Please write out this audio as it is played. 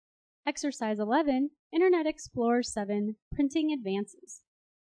Exercise 11, Internet Explorer 7, Printing Advances.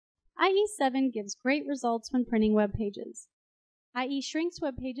 IE 7 gives great results when printing web pages. IE shrinks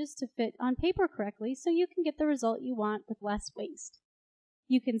web pages to fit on paper correctly so you can get the result you want with less waste.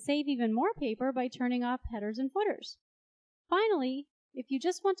 You can save even more paper by turning off headers and footers. Finally, if you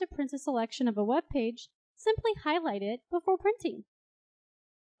just want to print a selection of a web page, simply highlight it before printing.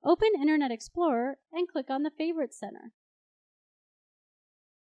 Open Internet Explorer and click on the Favorites Center.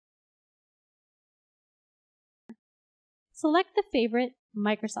 Select the favorite,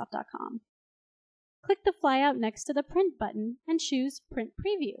 Microsoft.com. Click the flyout next to the Print button and choose Print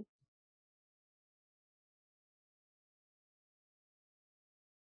Preview.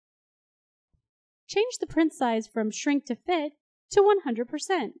 Change the print size from Shrink to Fit to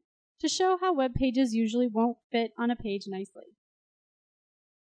 100% to show how web pages usually won't fit on a page nicely.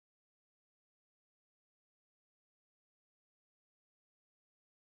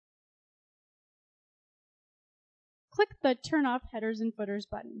 Click the Turn Off Headers and Footers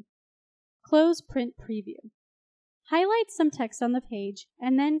button. Close Print Preview. Highlight some text on the page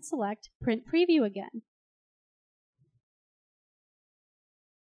and then select Print Preview again.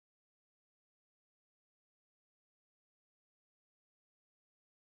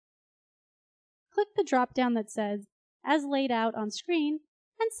 Click the drop-down that says As Laid Out on Screen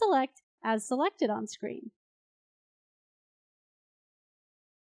and select As Selected on Screen.